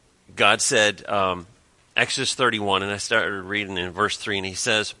God said, Exodus 31, and I started reading in verse 3, and he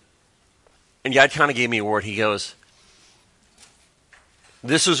says, and God kind of gave me a word. He goes,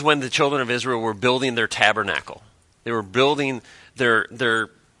 this was when the children of Israel were building their tabernacle. They were building their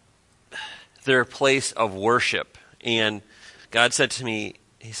place of worship. And God said to me,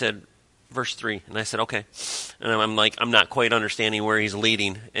 he said, verse 3, and I said, okay. And I'm like, I'm not quite understanding where he's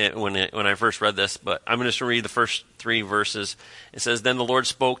leading when I first read this, but I'm just going to read the first 3 verses. It says, then the Lord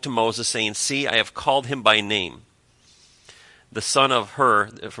spoke to Moses, saying, see, I have called him by name, the son of Hur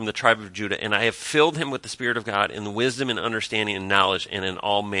from the tribe of Judah, and I have filled him with the Spirit of God in wisdom and understanding and knowledge and in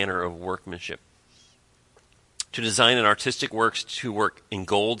all manner of workmanship, to design an artistic works, to work in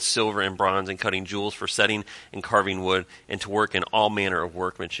gold, silver, and bronze, and cutting jewels for setting and carving wood, and to work in all manner of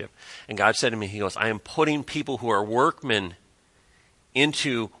workmanship. And God said to me, he goes, I am putting people who are workmen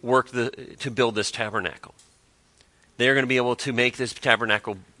into work to build this tabernacle. They're going to be able to make this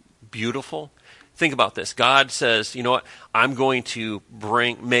tabernacle beautiful. Think about this. God says, you know what? I'm going to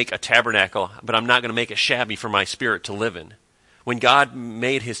make a tabernacle, but I'm not going to make it shabby for my Spirit to live in. When God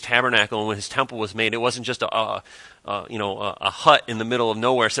made his tabernacle and when his temple was made, it wasn't just a hut in the middle of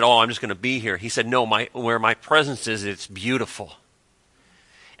nowhere. Said, oh, I'm just going to be here. He said, no, where my presence is, it's beautiful.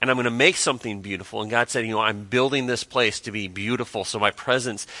 And I'm going to make something beautiful. And God said, you know, I'm building this place to be beautiful so my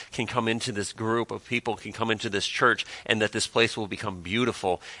presence can come into this group of people, can come into this church, and that this place will become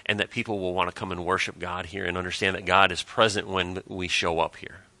beautiful and that people will want to come and worship God here and understand that God is present when we show up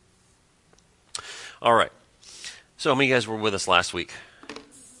here. All right. So how many of you guys were with us last week?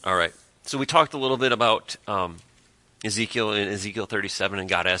 All right. So we talked a little bit about Ezekiel in Ezekiel 37, and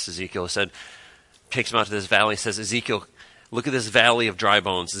God asked Ezekiel, takes him out to this valley, he says, Ezekiel, look at this valley of dry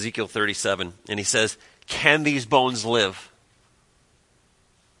bones, Ezekiel 37, and he says, can these bones live?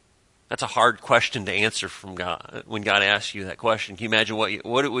 That's a hard question to answer from God. When God asks you that question, can you imagine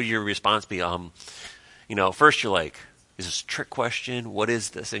what would your response be? First you're like, is this a trick question? What is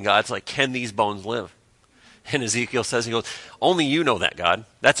this? And God's like, can these bones live? And Ezekiel says, he goes, only you know that, God.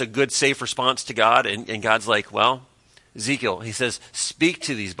 That's a good, safe response to God. And God's like, well, Ezekiel, he says, speak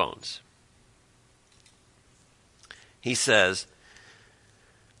to these bones. He says,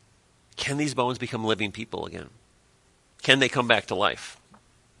 can these bones become living people again? Can they come back to life?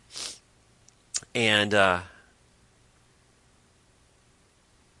 And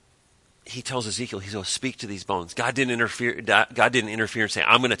he tells Ezekiel, he goes, speak to these bones. God didn't interfere and say,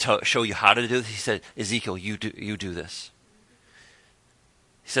 I'm going to show you how to do this. He said, Ezekiel, you do this.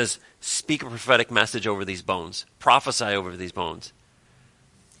 He says, speak a prophetic message over these bones. Prophesy over these bones.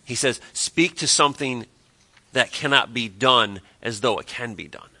 He says, speak to something that cannot be done as though it can be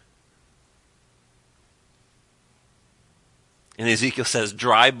done. And Ezekiel says,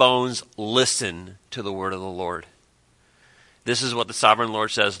 dry bones, listen to the word of the Lord. This is what the sovereign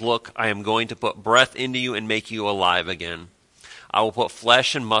Lord says. Look, I am going to put breath into you and make you alive again. I will put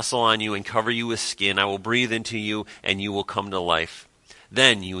flesh and muscle on you and cover you with skin. I will breathe into you and you will come to life.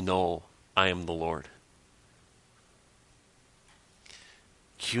 Then you know I am the Lord.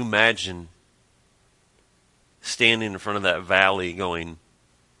 Can you imagine standing in front of that valley going,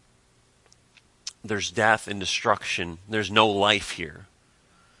 there's death and destruction. There's no life here.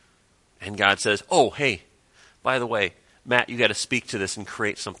 And God says, oh, hey, by the way, Matt, you got to speak to this and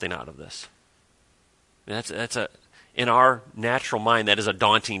create something out of this. In our natural mind, that is a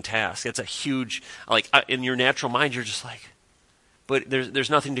daunting task. It's a huge, in your natural mind, you're just like, but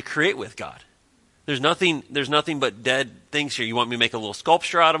there's nothing to create with God. There's nothing but dead things here. You want me to make a little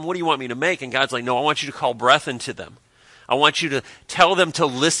sculpture out of them? What do you want me to make? And God's like, no, I want you to call breath into them. I want you to tell them to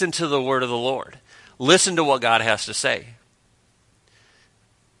listen to the word of the Lord. Listen to what God has to say.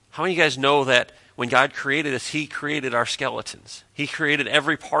 How many of you guys know that when God created us, he created our skeletons. He created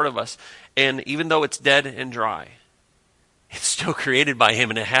every part of us. And even though it's dead and dry, it's still created by him,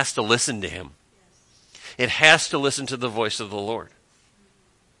 and it has to listen to him. It has to listen to the voice of the Lord.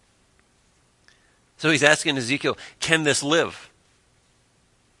 So he's asking Ezekiel, can this live?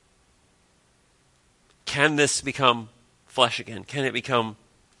 Can this become flesh again? Can it become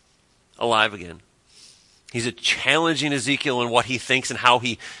alive again? He's challenging Ezekiel in what he thinks and how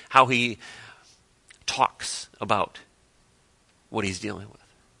he talks about what he's dealing with.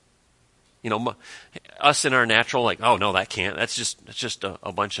 You know, us in our natural, like, oh no, that can't. That's just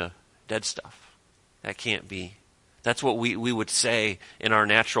a bunch of dead stuff. That can't be. That's what we would say in our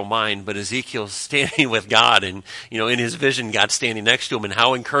natural mind. But Ezekiel's standing with God, and in his vision, God's standing next to him. And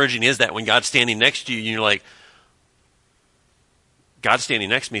how encouraging is that when God's standing next to you? And you're like, God's standing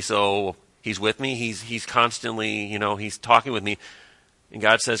next to me, so he's with me. He's constantly, he's talking with me. And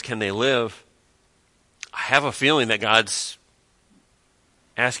God says, can they live? I have a feeling that God's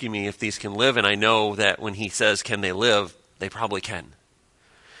asking me if these can live, and I know that when he says, can they live, they probably can.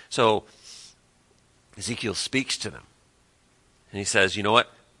 So Ezekiel speaks to them. And he says, you know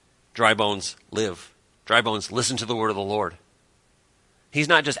what? Dry bones, live. Dry bones, listen to the word of the Lord. He's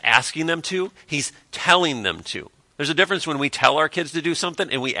not just asking them to, he's telling them to. There's a difference when we tell our kids to do something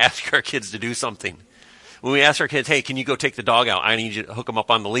and we ask our kids to do something. When we ask our kids, hey, can you go take the dog out? I need you to hook him up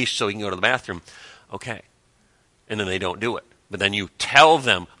on the leash so he can go to the bathroom. Okay. And then they don't do it. But then you tell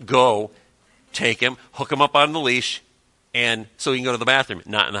them, go, take him, hook him up on the leash, and so he can go to the bathroom,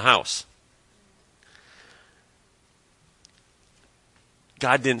 not in the house.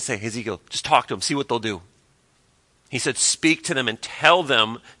 God didn't say, Ezekiel, just talk to them, see what they'll do. He said, speak to them and tell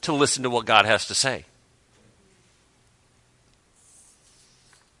them to listen to what God has to say.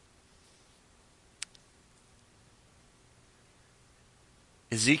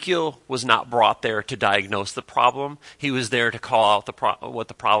 Ezekiel was not brought there to diagnose the problem. He was there to call out what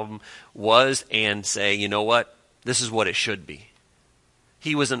the problem was and say, you know what? This is what it should be.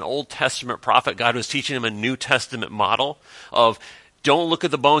 He was an Old Testament prophet. God was teaching him a New Testament model of don't look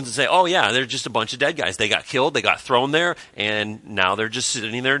at the bones and say, oh yeah, they're just a bunch of dead guys. They got killed, they got thrown there, and now they're just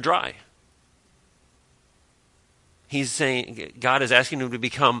sitting there dry. He's saying, God is asking him to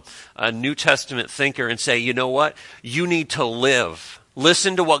become a New Testament thinker and say, you know what? You need to live.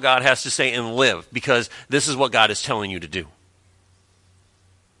 Listen to what God has to say and live, because this is what God is telling you to do.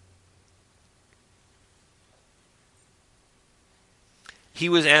 He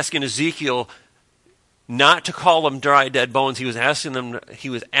was asking Ezekiel not to call them dry, dead bones. He was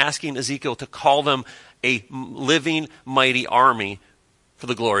asking Ezekiel to call them a living, mighty army for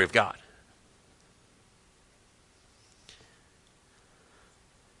the glory of God.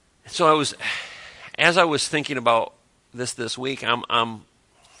 So as I was thinking about this week, I'm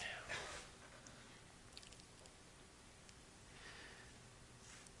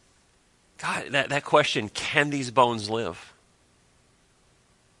God, that question, can these bones live?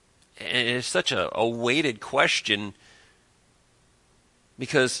 And it's such a weighted question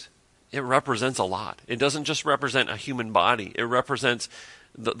because it represents a lot. It doesn't just represent a human body. It represents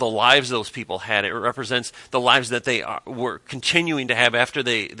the lives those people had. It represents the lives that they were continuing to have after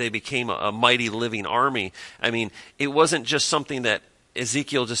they became a mighty living army. I mean, it wasn't just something that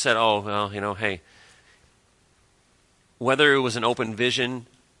Ezekiel just said, oh, well, you know, hey. Whether it was an open vision,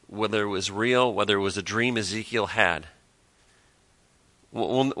 whether it was real, whether it was a dream Ezekiel had,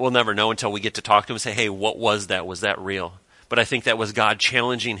 we'll never know until we get to talk to him and say, hey, what was that? Was that real? But I think that was God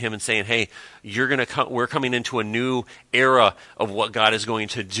challenging him and saying, hey, we're coming into a new era of what God is going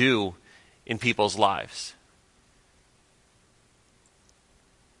to do in people's lives.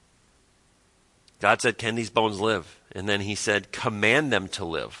 God said, can these bones live? And then he said, command them to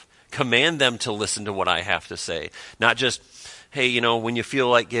live. Command them to listen to what I have to say. Not just, hey, you know, when you feel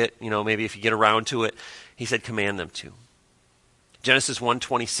like it, you know, maybe if you get around to it. He said, command them to. Genesis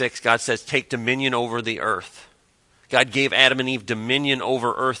 1:26, God says, take dominion over the earth. God gave Adam and Eve dominion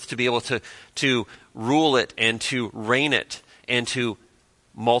over earth to be able to rule it and to reign it and to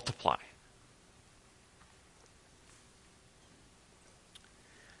multiply.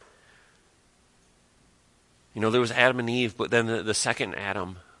 You know, there was Adam and Eve, but then the second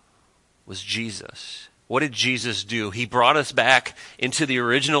Adam was Jesus. What did Jesus do? He brought us back into the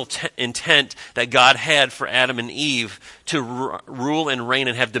original intent that God had for Adam and Eve to rule and reign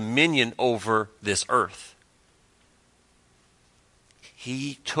and have dominion over this earth.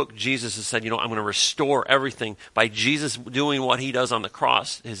 He took Jesus and said, you know, I'm going to restore everything. By Jesus doing what he does on the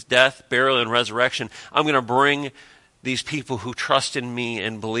cross, his death, burial, and resurrection, I'm going to bring these people who trust in me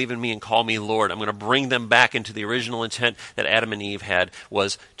and believe in me and call me Lord. I'm going to bring them back into the original intent that Adam and Eve had,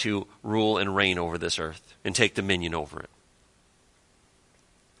 was to rule and reign over this earth and take dominion over it.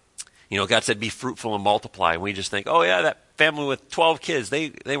 You know, God said, be fruitful and multiply. And we just think, oh yeah, that family with 12 kids,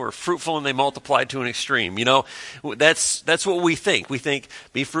 they were fruitful and they multiplied to an extreme. You know, that's what we think. We think,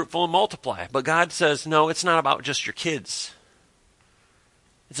 be fruitful and multiply. But God says, no, it's not about just your kids.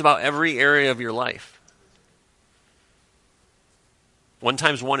 It's about every area of your life. 1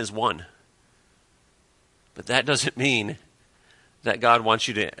 times 1 is 1. But that doesn't mean that God wants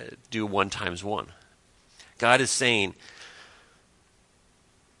you to do 1 times 1. God is saying,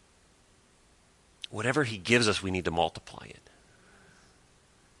 whatever he gives us, we need to multiply it.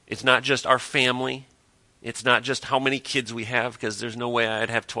 It's not just our family. It's not just how many kids we have, because there's no way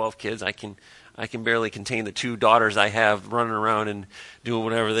I'd have 12 kids. I can barely contain the 2 daughters I have running around and doing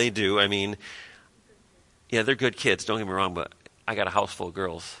whatever they do. I mean, yeah, they're good kids, don't get me wrong, but I got a house full of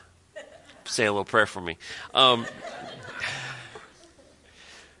girls. Say a little prayer for me.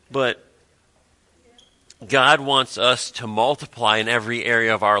 But God wants us to multiply in every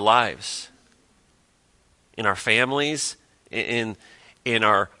area of our lives. In our families, in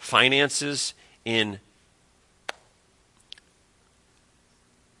our finances, in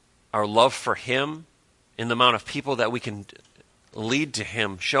our love for Him, in the amount of people that we can lead to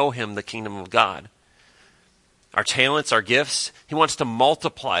Him, show Him the kingdom of God. Our talents, our gifts, He wants to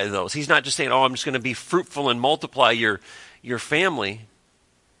multiply those. He's not just saying, I'm just going to be fruitful and multiply your family.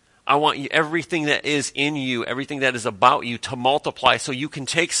 I want you, everything that is in you, everything that is about you to multiply so you can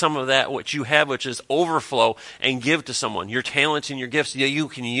take some of that which you have, which is overflow, and give to someone. Your talents and your gifts that you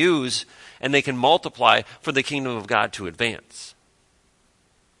can use and they can multiply for the kingdom of God to advance.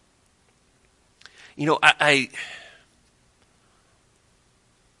 You know,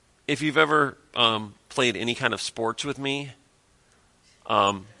 if you've ever played any kind of sports with me,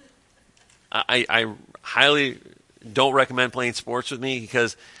 I highly don't recommend playing sports with me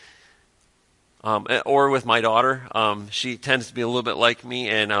because, or with my daughter. She tends to be a little bit like me,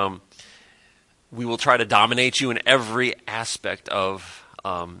 and we will try to dominate you in every aspect of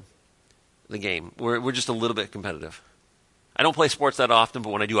the game. We're just a little bit competitive. I don't play sports that often, but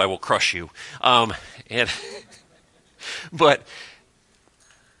when I do, I will crush you. But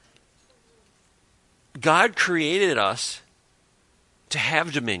God created us to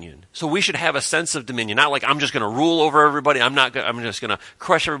have dominion. So we should have a sense of dominion. Not like I'm just going to rule over everybody. I'm just going to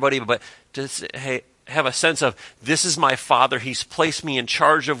crush everybody. But to have a sense of, this is my Father. He's placed me in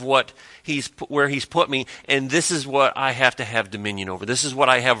charge of where He's put me. And this is what I have to have dominion over. This is what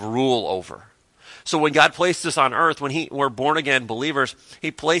I have rule over. So when God placed us on earth, when we're born again believers, He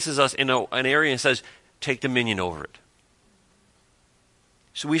places us in an area and says, take dominion over it.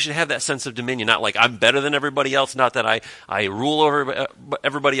 So we should have that sense of dominion, not like I'm better than everybody else, not that I rule over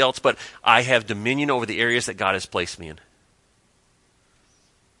everybody else, but I have dominion over the areas that God has placed me in.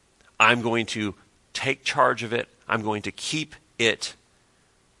 I'm going to take charge of it. I'm going to keep it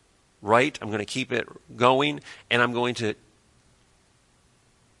right. I'm going to keep it going, and I'm going to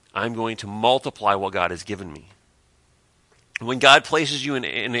multiply what God has given me. When God places you in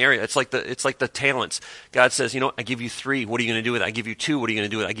an area, it's like the talents. God says, I give you 3. What are you going to do with it? I give you 2. What are you going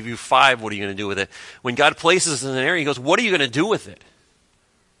to do with it? I give you 5. What are you going to do with it? When God places us in an area, He goes, what are you going to do with it?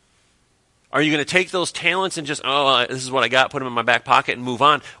 Are you going to take those talents and just, this is what I got, put them in my back pocket and move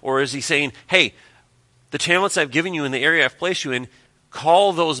on? Or is He saying, hey, the talents I've given you in the area I've placed you in,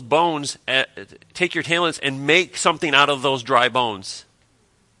 call those bones, take your talents and make something out of those dry bones.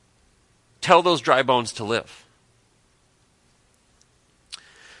 Tell those dry bones to live.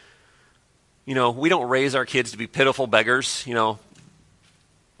 We don't raise our kids to be pitiful beggars. If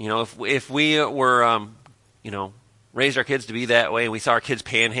we were, raised our kids to be that way, and we saw our kids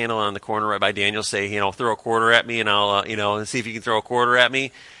panhandle on the corner right by Daniel, say, throw a quarter at me, and I'll, and see if you can throw a quarter at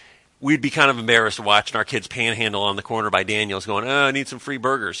me, we'd be kind of embarrassed watching our kids panhandle on the corner by Daniel's, going, I need some free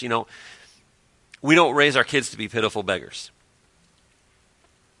burgers. We don't raise our kids to be pitiful beggars.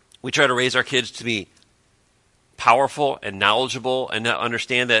 We try to raise our kids to be powerful and knowledgeable and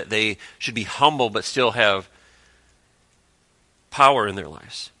understand that they should be humble but still have power in their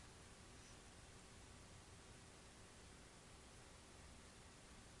lives.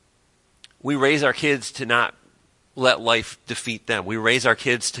 We raise our kids to not let life defeat them. We raise our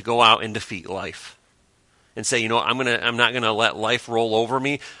kids to go out and defeat life. And say, I'm not gonna let life roll over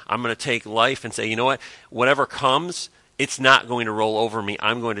me. I'm gonna take life and say, whatever comes, it's not going to roll over me.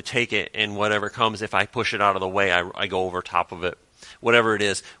 I'm going to take it, and whatever comes, if I push it out of the way, I go over top of it. Whatever it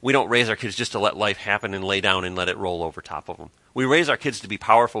is, we don't raise our kids just to let life happen and lay down and let it roll over top of them. We raise our kids to be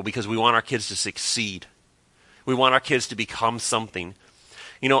powerful because we want our kids to succeed. We want our kids to become something.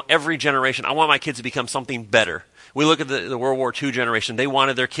 Every generation, I want my kids to become something better. We look at the World War II generation. They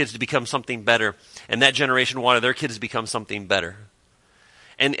wanted their kids to become something better, and that generation wanted their kids to become something better.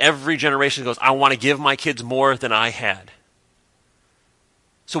 And every generation goes, I want to give my kids more than I had.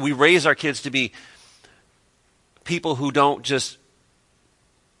 So we raise our kids to be people who don't just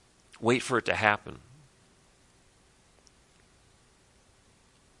wait for it to happen.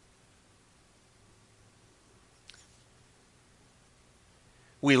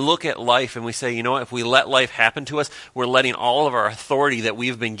 We look at life and we say, if we let life happen to us, we're letting all of our authority that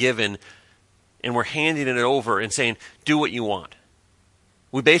we've been given, and we're handing it over and saying, do what you want.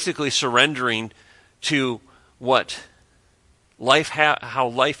 We're basically surrendering to what how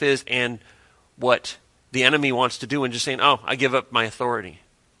life is and what the enemy wants to do, and just saying, I give up my authority.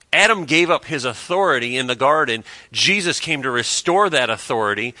 Adam gave up his authority in the garden. Jesus came to restore that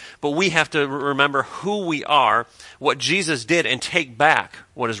authority, but we have to remember who we are, what Jesus did, and take back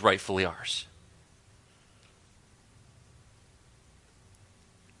what is rightfully ours.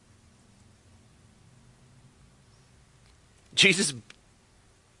 Jesus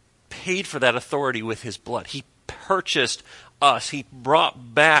paid for that authority with his blood. He purchased us. He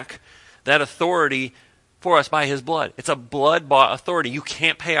brought back that authority for us by his blood. It's a blood-bought authority. You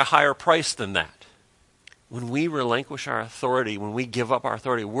can't pay a higher price than that. When we relinquish our authority, when we give up our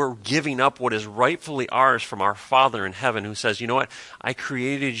authority, we're giving up what is rightfully ours from our Father in heaven, who says, you know what? I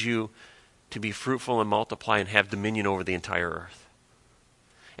created you to be fruitful and multiply and have dominion over the entire earth.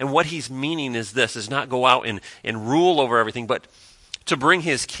 And what he's meaning is this, is not go out and rule over everything, but to bring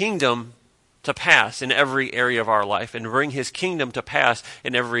his kingdom to pass in every area of our life, and bring his kingdom to pass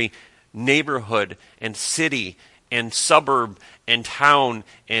in every neighborhood and city and suburb and town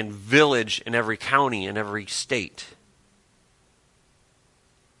and village in every county and every state.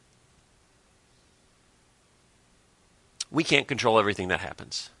 We can't control everything that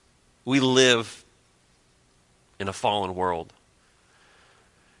happens. We live in a fallen world.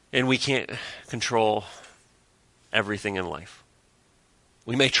 And we can't control everything in life.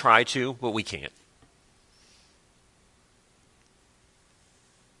 We may try to, but we can't.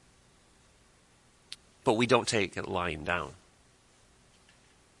 But we don't take it lying down.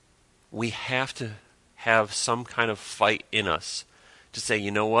 We have to have some kind of fight in us to say,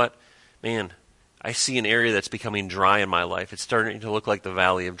 you know what, man, I see an area that's becoming dry in my life. It's starting to look like the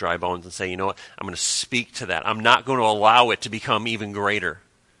valley of dry bones, and say, you know what, I'm going to speak to that. I'm not going to allow it to become even greater.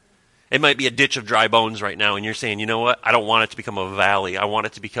 It might be a ditch of dry bones right now, and you're saying, you know what, I don't want it to become a valley. I want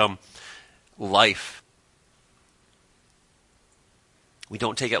it to become life. We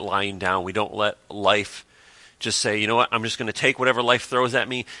don't take it lying down. We don't let life just say, you know what, I'm just going to take whatever life throws at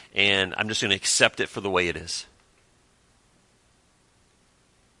me, and I'm just going to accept it for the way it is.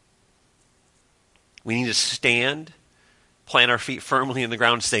 We need to stand, plant our feet firmly in the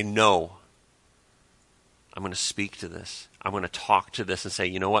ground, and say, no, I'm going to speak to this. I'm going to talk to this and say,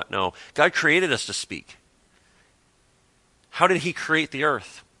 you know what, no. God created us to speak. How did he create the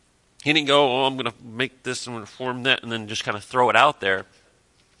earth? He didn't go, oh, I'm going to make this, I'm going to form that, and then just kind of throw it out there.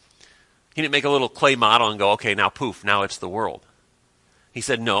 He didn't make a little clay model and go, okay, now poof, now it's the world. He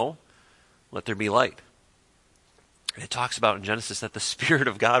said, no, let there be light. And it talks about in Genesis that the Spirit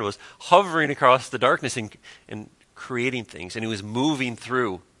of God was hovering across the darkness and creating things, and he was moving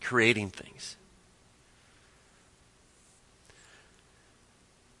through creating things.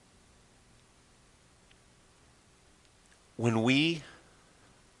 When we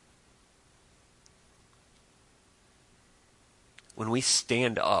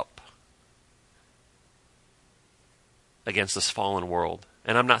stand up against this fallen world,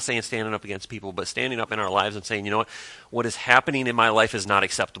 and I'm not saying standing up against people, but standing up in our lives and saying, you know what is happening in my life is not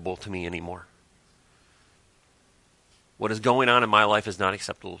acceptable to me anymore. What is going on in my life is not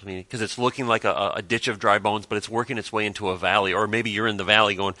acceptable to me, because it's looking like a ditch of dry bones, but it's working its way into a valley. Or maybe you're in the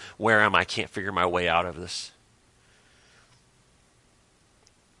valley going, where am I? I can't figure my way out of this.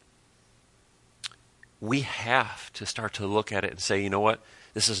 We have to start to look at it and say, you know what?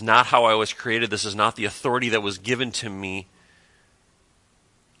 This is not how I was created. This is not the authority that was given to me.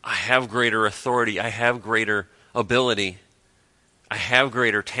 I have greater authority. I have greater ability. I have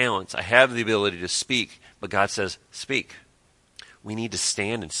greater talents. I have the ability to speak. But God says, speak. We need to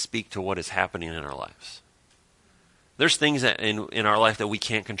stand and speak to what is happening in our lives. There's things that in our life that we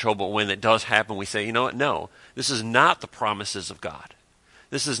can't control, but when it does happen, we say, you know what? No, this is not the promises of God.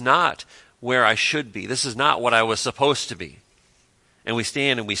 This is not where I should be. This is not what I was supposed to be. And we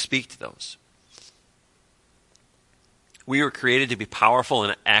stand and we speak to those. We were created to be powerful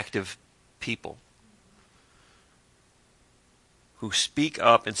and active people who speak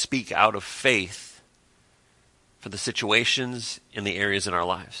up and speak out of faith for the situations and the areas in our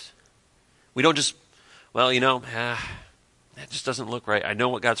lives. We don't just, well, that just doesn't look right. I know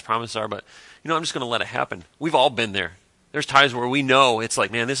what God's promises are, but, I'm just going to let it happen. We've all been there. There's times where we know it's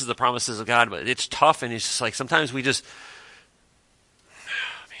like, man, this is the promises of God, but it's tough, and it's just like sometimes we just,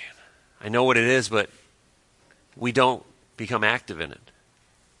 I know what it is, but we don't become active in it.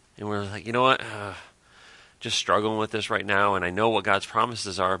 And we're like, you know what, just struggling with this right now, and I know what God's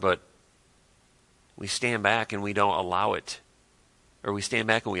promises are, but we stand back and we don't allow it. Or we stand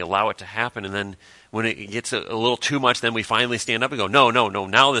back and we allow it to happen, and then when it gets a little too much, then we finally stand up and go, no,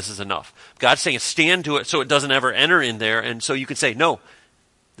 now this is enough. God's saying stand to it so it doesn't ever enter in there, and so you can say, no,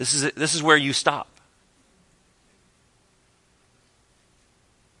 this is it. This is where you stop.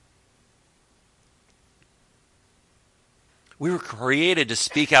 We were created to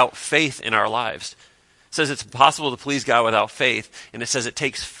speak out faith in our lives. It says it's impossible to please God without faith, and it says it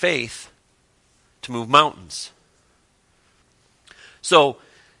takes faith to move mountains. So,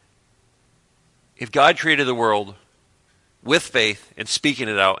 if God created the world with faith and speaking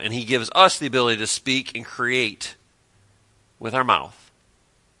it out, and he gives us the ability to speak and create with our mouth,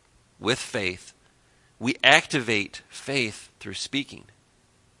 with faith. We activate faith through speaking.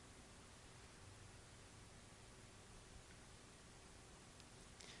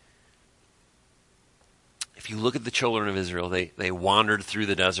 If you look at the children of Israel, they wandered through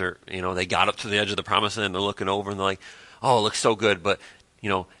the desert. They got up to the edge of the promised land and they're looking over and they're like, oh, it looks so good. But,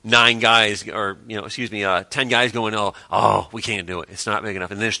 10 guys going, oh, we can't do it. It's not big enough.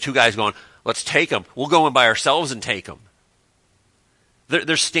 And there's 2 guys going, let's take them. We'll go in by ourselves and take them.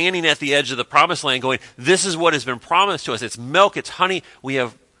 They're standing at the edge of the promised land going, this is what has been promised to us. It's milk, it's honey. We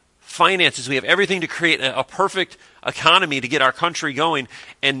have finances. We have everything to create a perfect economy to get our country going.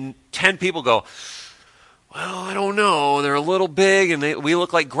 And 10 people go, well, I don't know. They're a little big and we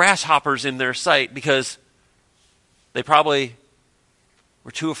look like grasshoppers in their sight because they probably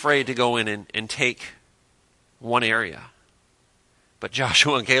were too afraid to go in and take one area. But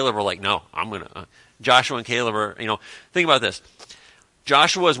Joshua and Caleb were like, no, Joshua and Caleb are, think about this.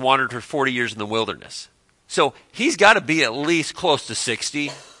 Joshua has wandered for 40 years in the wilderness. So he's got to be at least close to 60.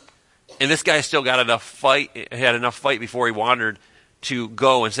 And this guy still had enough fight before he wandered to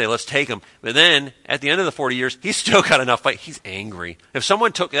go and say, let's take him. But then, at the end of the 40 years, he's still got enough fight. He's angry. If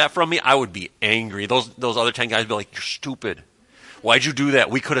someone took that from me, I would be angry. Those other 10 guys would be like, you're stupid. Why'd you do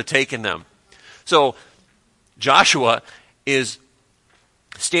that? We could have taken them. So, Joshua is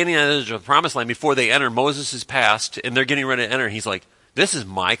standing at the edge of the promised land before they enter. Moses is passed, and they're getting ready to enter. He's like, this is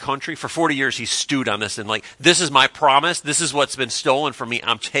my country. For 40 years, he's stewed on this, and like, this is my promise. This is what's been stolen from me.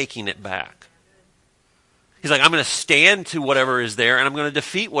 I'm taking it back. He's like, I'm going to stand to whatever is there, and I'm going to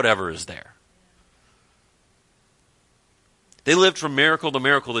defeat whatever is there. They lived from miracle to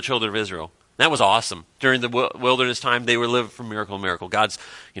miracle, the children of Israel. That was awesome. During the wilderness time, they were living from miracle to miracle. God's,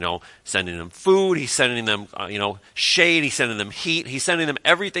 sending them food. He's sending them, shade. He's sending them heat. He's sending them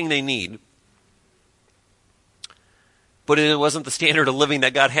everything they need. But it wasn't the standard of living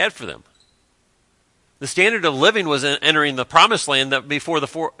that God had for them. The standard of living was entering the promised land that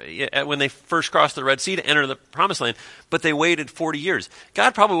when they first crossed the Red Sea to enter the promised land, but they waited 40 years.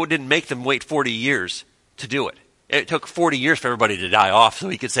 God probably didn't make them wait 40 years to do it. It took 40 years for everybody to die off so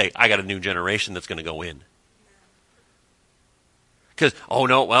he could say, I got a new generation that's going to go in. Because,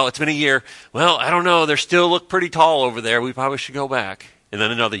 it's been a year. Well, I don't know. They still look pretty tall over there. We probably should go back. And then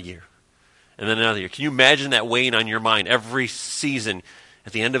another year. And then another year. Can you imagine that weighing on your mind every season?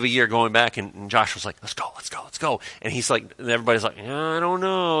 At the end of a year going back, and Joshua's like, let's go. And he's like, and everybody's like, I don't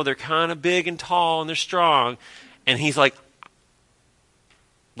know. They're kind of big and tall and they're strong. And he's like,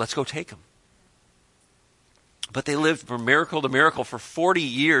 let's go take them. But they lived from miracle to miracle for 40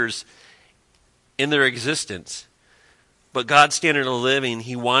 years in their existence. But God's standard of living,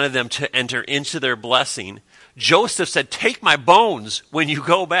 he wanted them to enter into their blessing. Joseph said, take my bones when you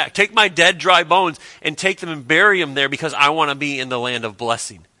go back. Take my dead, dry bones and take them and bury them there because I want to be in the land of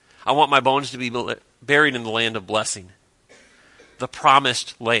blessing. I want my bones to be buried in the land of blessing. The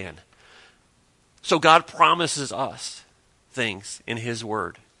promised land. So God promises us things in his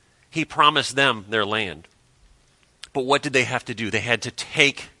word. He promised them their land. But what did they have to do? They had to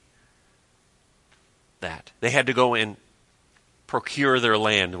take that. They had to go and procure their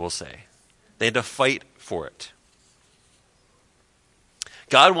land, we'll say. They had to fight for it.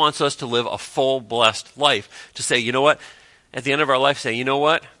 God wants us to live a full, blessed life. To say, you know what? At the end of our life, say, you know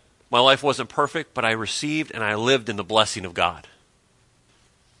what? My life wasn't perfect, but I received and I lived in the blessing of God.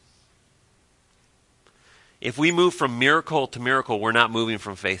 If we move from miracle to miracle, we're not moving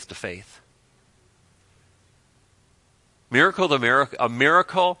from faith to faith. Miracle to miracle, a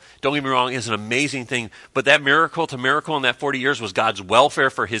miracle, don't get me wrong, is an amazing thing. But that miracle to miracle in that 40 years was God's welfare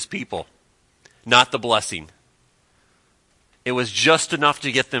for his people, not the blessing. It was just enough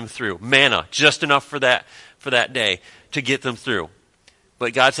to get them through. Manna, just enough for that day to get them through.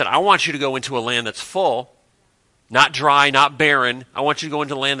 But God said, I want you to go into a land that's full, not dry, not barren. I want you to go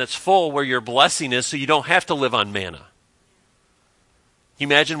into a land that's full where your blessing is so you don't have to live on manna. Can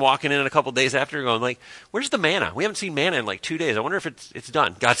you imagine walking in a couple days after and going like, where's the manna? We haven't seen manna in like 2 days. I wonder if it's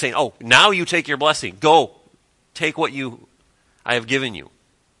done. God's saying, oh, now you take your blessing. Go, take what I have given you.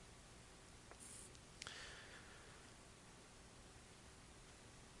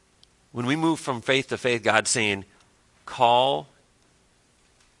 When we move from faith to faith, God's saying, call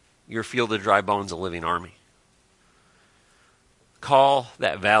your field of dry bones a living army. Call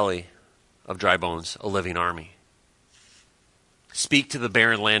that valley of dry bones a living army. Speak to the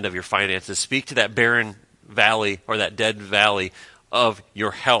barren land of your finances. Speak to that barren valley or that dead valley of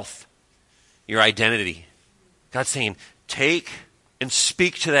your health, your identity. God's saying, take and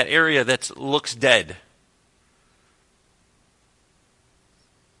speak to that area that looks dead.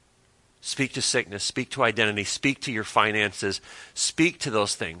 Speak to sickness. Speak to identity. Speak to your finances. Speak to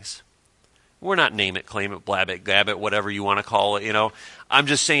those things. We're not name it, claim it, blab it, gab it, whatever you want to call it, I'm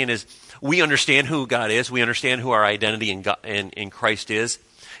just saying is we understand who God is. We understand who our identity in Christ is.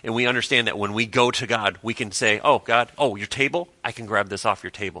 And we understand that when we go to God, we can say, oh, God, your table? I can grab this off your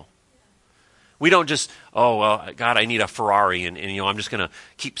table. We don't just, God, I need a Ferrari, and I'm just going to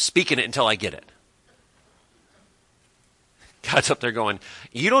keep speaking it until I get it. God's up there going,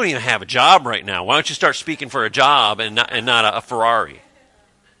 you don't even have a job right now. Why don't you start speaking for a job and not a Ferrari?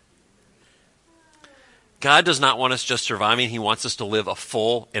 God does not want us just surviving. He wants us to live a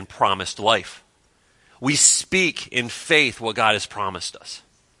full and promised life. We speak in faith what God has promised us.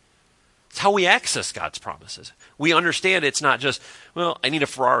 It's how we access God's promises. We understand it's not just, I need a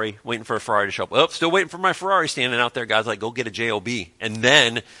Ferrari, waiting for a Ferrari to show up. Oh, still waiting for my Ferrari standing out there. God's like, go get a JOB. And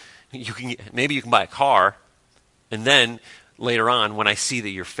then maybe you can buy a car. And then later on, when I see that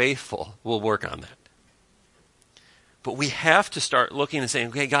you're faithful, we'll work on that. But we have to start looking and saying,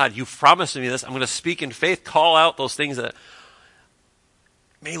 okay, God, you've promised me this. I'm going to speak in faith, call out those things that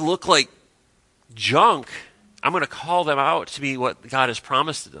may look like junk. I'm going to call them out to be what God has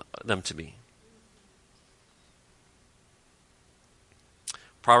promised them to be.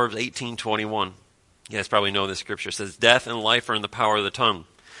 Proverbs 18:21. You guys probably know this scripture. It says, death and life are in the power of the tongue,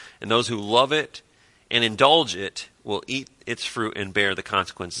 and those who love it and indulge it will eat its fruit and bear the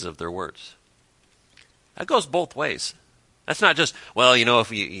consequences of their words. That goes both ways. That's not just,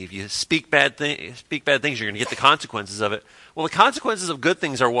 if you speak bad things, you're going to get the consequences of it. Well, the consequences of good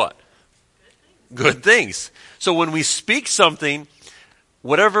things are what? Good things. So when we speak something,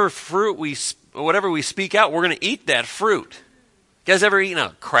 whatever we speak out, we're going to eat that fruit. You guys ever eaten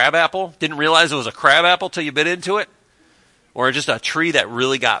a crab apple? Didn't realize it was a crab apple till you bit into it? Or just a tree that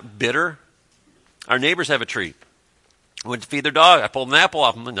really got bitter? Our neighbors have a tree. Went to feed their dog. I pulled an apple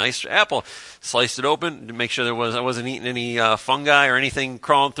off him, a nice apple, sliced it open to make sure I wasn't eating any fungi or anything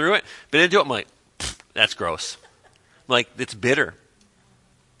crawling through it. Bit into it, I'm like, that's gross. I'm like, it's bitter.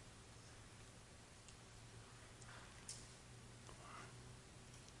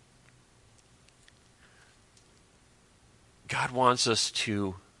 God wants us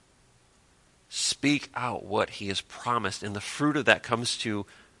to speak out what He has promised, and the fruit of that comes to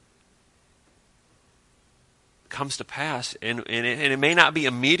pass, and it may not be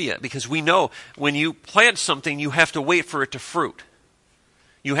immediate, because we know when you plant something, you have to wait for it to fruit.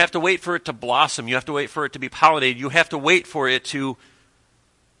 You have to wait for it to blossom. You have to wait for it to be pollinated. You have to wait for it to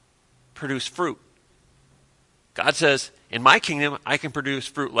produce fruit. God says, in my kingdom, I can produce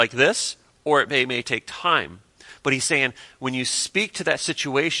fruit like this, or it may take time. But He's saying, when you speak to that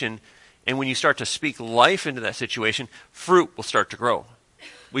situation, and when you start to speak life into that situation, fruit will start to grow.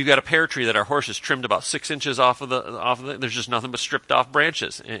 We've got a pear tree that our horse has trimmed about 6 inches off of it. There's just nothing but stripped off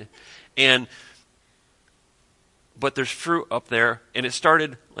branches. But there's fruit up there, and it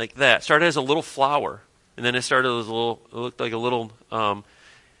started like that. It started as a little flower, and then it looked like a little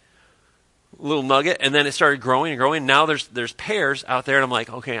nugget, and then it started growing and growing. Now there's pears out there, and I'm like,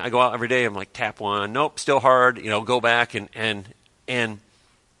 okay, I go out every day. I'm like, tap one. Nope, still hard. Go back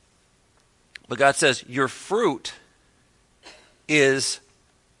but God says your fruit is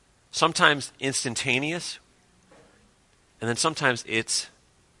sometimes instantaneous, and then sometimes it's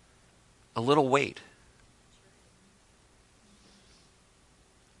a little wait.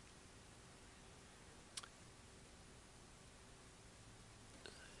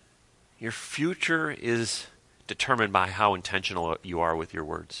 Your future is determined by how intentional you are with your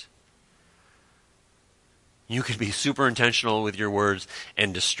words. You can be super intentional with your words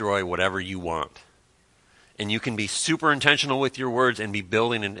and destroy whatever you want. And you can be super intentional with your words and be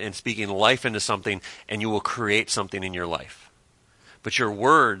building and speaking life into something, and you will create something in your life. But your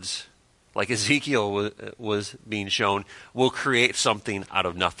words, like Ezekiel was being shown, will create something out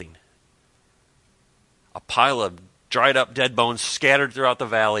of nothing. A pile of dried up dead bones scattered throughout the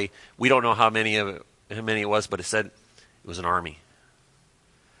valley. We don't know how many it was, but it said it was an army.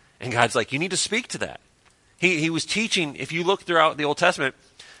 And God's like, you need to speak to that. He was teaching, if you look throughout the Old Testament,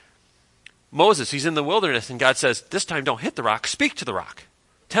 Moses, he's in the wilderness, and God says, this time don't hit the rock, speak to the rock.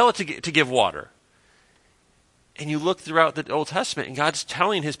 Tell it to give water. And you look throughout the Old Testament, and God's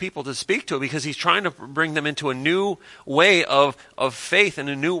telling His people to speak to it because He's trying to bring them into a new way of faith and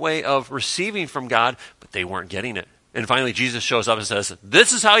a new way of receiving from God, but they weren't getting it. And finally, Jesus shows up and says,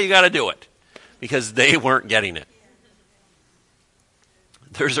 this is how you got to do it, because they weren't getting it.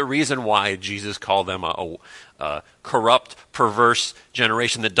 There's a reason why Jesus called them a corrupt, perverse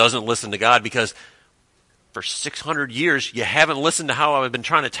generation that doesn't listen to God, because for 600 years, you haven't listened to how I've been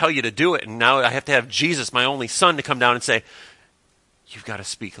trying to tell you to do it, and now I have to have Jesus, my only Son, to come down and say, You've got to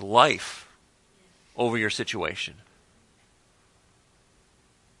speak life over your situation.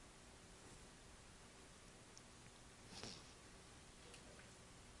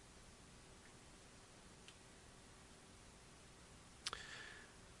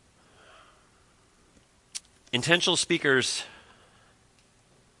 Intentional speakers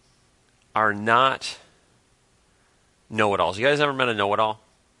are not know-it-alls. You guys ever met a know-it-all?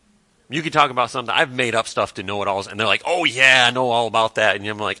 You can talk about something. I've made up stuff to know-it-alls, and they're like, "Oh yeah, I know all about that." And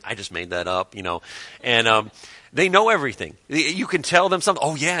I'm like, "I just made that up," And they know everything. You can tell them something.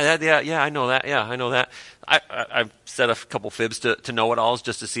 "Oh yeah, I know that. Yeah, I know that." I've said a couple fibs to know-it-alls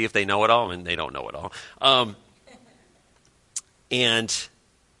just to see if they know it all, and they don't know it all. And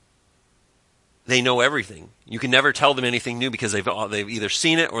they know everything. You can never tell them anything new because they've either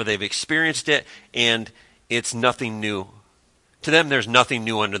seen it or they've experienced it, and it's nothing new. To them, there's nothing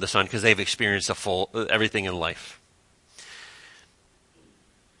new under the sun because they've experienced everything in life.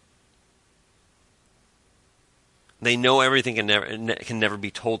 They know everything and can never be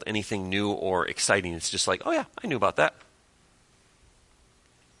told anything new or exciting. It's just like, "Oh yeah, I knew about that."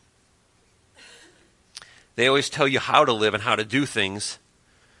 They always tell you how to live and how to do things,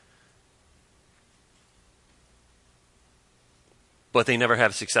 but they never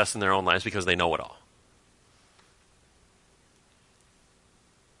have success in their own lives because they know it all.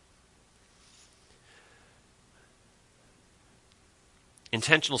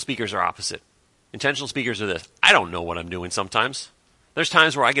 Intentional speakers are opposite. Intentional speakers are this. I don't know what I'm doing sometimes. There's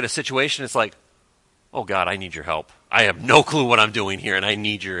times where I get a situation, it's like, "Oh God, I need your help. I have no clue what I'm doing here, and I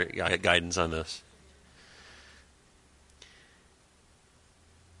need your guidance on this."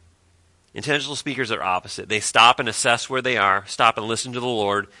 Intentional speakers are opposite. They stop and assess where they are, stop and listen to the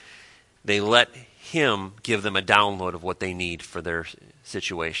Lord. They let Him give them a download of what they need for their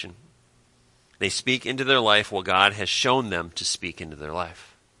situation. They speak into their life what God has shown them to speak into their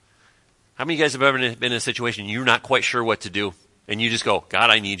life. How many of you guys have ever been in a situation you're not quite sure what to do, and you just go, "God,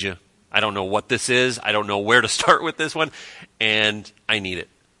 I need you. I don't know what this is. I don't know where to start with this one, and I need it.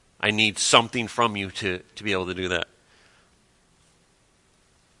 I need something from you to be able to do that."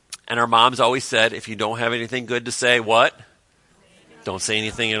 And our moms always said, if you don't have anything good to say, what? Don't say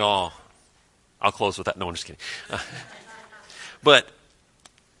anything at all. I'll close with that. No, I'm just kidding. But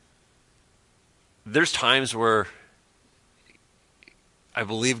there's times where I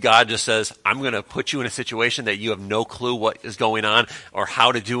believe God just says, "I'm going to put you in a situation that you have no clue what is going on or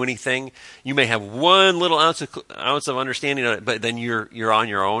how to do anything." You may have one little ounce of understanding of it, but then you're on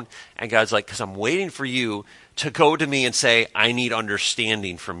your own. And God's like, "Because I'm waiting for you to go to me and say, I need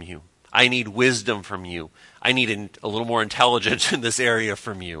understanding from you. I need wisdom from you. I need a little more intelligence in this area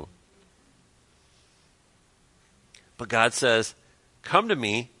from you." But God says, "Come to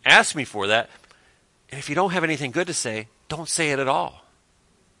me, ask me for that. And if you don't have anything good to say, don't say it at all."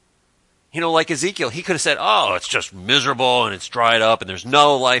 Like Ezekiel, he could have said, "Oh, it's just miserable and it's dried up and there's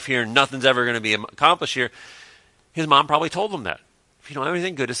no life here and nothing's ever going to be accomplished here." His mom probably told him that. If you don't have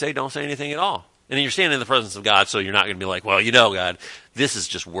anything good to say, don't say anything at all. And then you're standing in the presence of God, so you're not going to be like, "Well, God, this is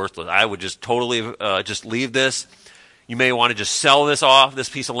just worthless. I would just totally just leave this. You may want to just sell this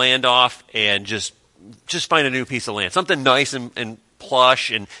piece of land off, and just find a new piece of land. Something nice and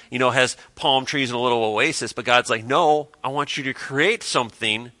plush and, has palm trees and a little oasis." But God's like, "No, I want you to create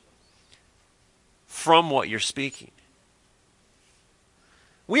something from what you're speaking."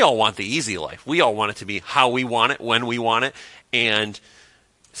 We all want the easy life. We all want it to be how we want it, when we want it, and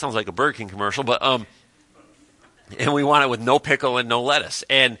it sounds like a Burger King commercial, but and we want it with no pickle and no lettuce.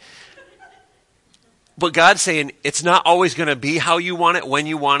 But God's saying it's not always going to be how you want it, when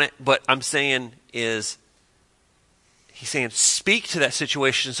you want it. But I'm saying He's saying speak to that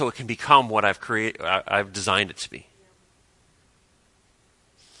situation so it can become what I've designed it to be.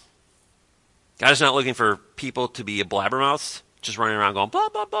 God is not looking for people to be a blabbermouths, just running around going blah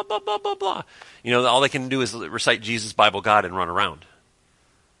blah blah blah blah blah blah. All they can do is recite Jesus, Bible, God, and run around.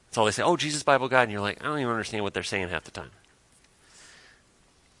 That's all they say. "Oh, Jesus, Bible, God," and you're like, I don't even understand what they're saying half the time.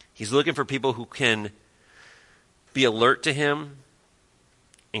 He's looking for people who can be alert to Him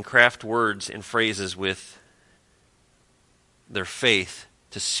and craft words and phrases with their faith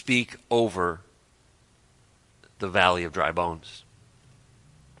to speak over the valley of dry bones.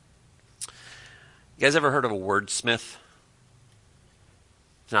 You guys ever heard of a wordsmith?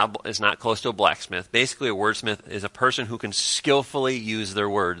 It's not close to a blacksmith. Basically, a wordsmith is a person who can skillfully use their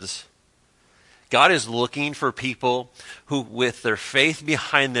words. God is looking for people who, with their faith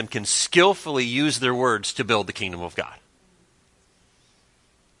behind them, can skillfully use their words to build the kingdom of God.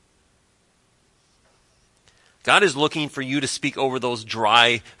 God is looking for you to speak over those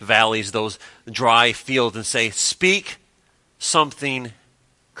dry valleys, those dry fields, and say, "Speak something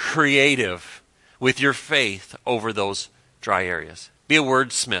creative with your faith over those dry areas. Be a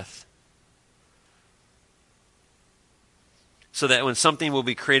wordsmith. So that when something will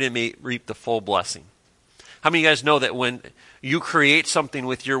be created, it may reap the full blessing. How many of you guys know that when you create something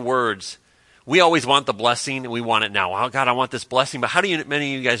with your words, we always want the blessing and we want it now. Oh, God, I want this blessing. But how do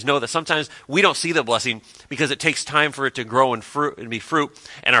many of you guys know that sometimes we don't see the blessing because it takes time for it to grow and fruit and be fruit,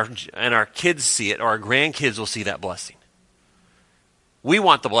 and our kids see it, or our grandkids will see that blessing. We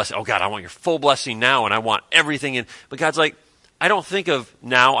want the blessing. Oh, God, I want your full blessing now, and I want everything in. But God's like, I don't think of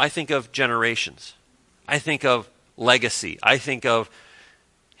now. I think of generations. I think of legacy. I think of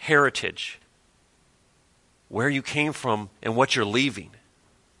heritage. Where you came from and what you're leaving.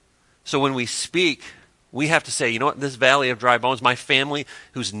 So when we speak, we have to say, you know what, this valley of dry bones, my family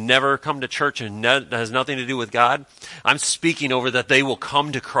who's never come to church and has nothing to do with God, I'm speaking over that they will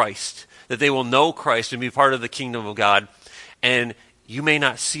come to Christ, that they will know Christ and be part of the kingdom of God. And you may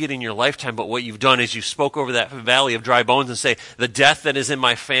not see it in your lifetime, but what you've done is you spoke over that valley of dry bones and say, the death that is in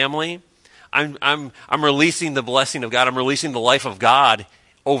my family, I'm releasing the blessing of God. I'm releasing the life of God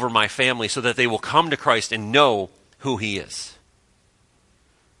over my family so that they will come to Christ and know who He is.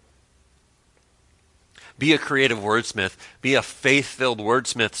 Be a creative wordsmith. Be a faith-filled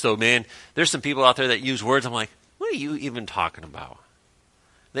wordsmith. So, man, there's some people out there that use words. I'm like, what are you even talking about?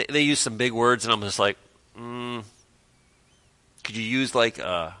 They use some big words, and I'm just like, could you use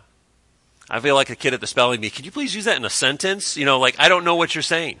I feel like a kid at the spelling bee. Could you please use that in a sentence? I don't know what you're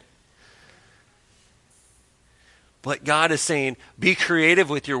saying. But God is saying, be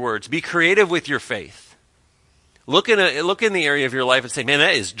creative with your words. Be creative with your faith. Look in the area of your life and say, man,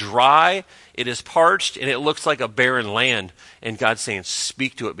 that is dry, it is parched, and it looks like a barren land. And God's saying,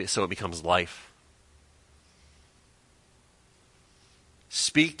 speak to it so it becomes life.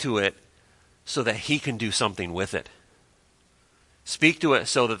 Speak to it so that He can do something with it. Speak to it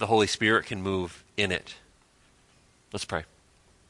so that the Holy Spirit can move in it. Let's pray.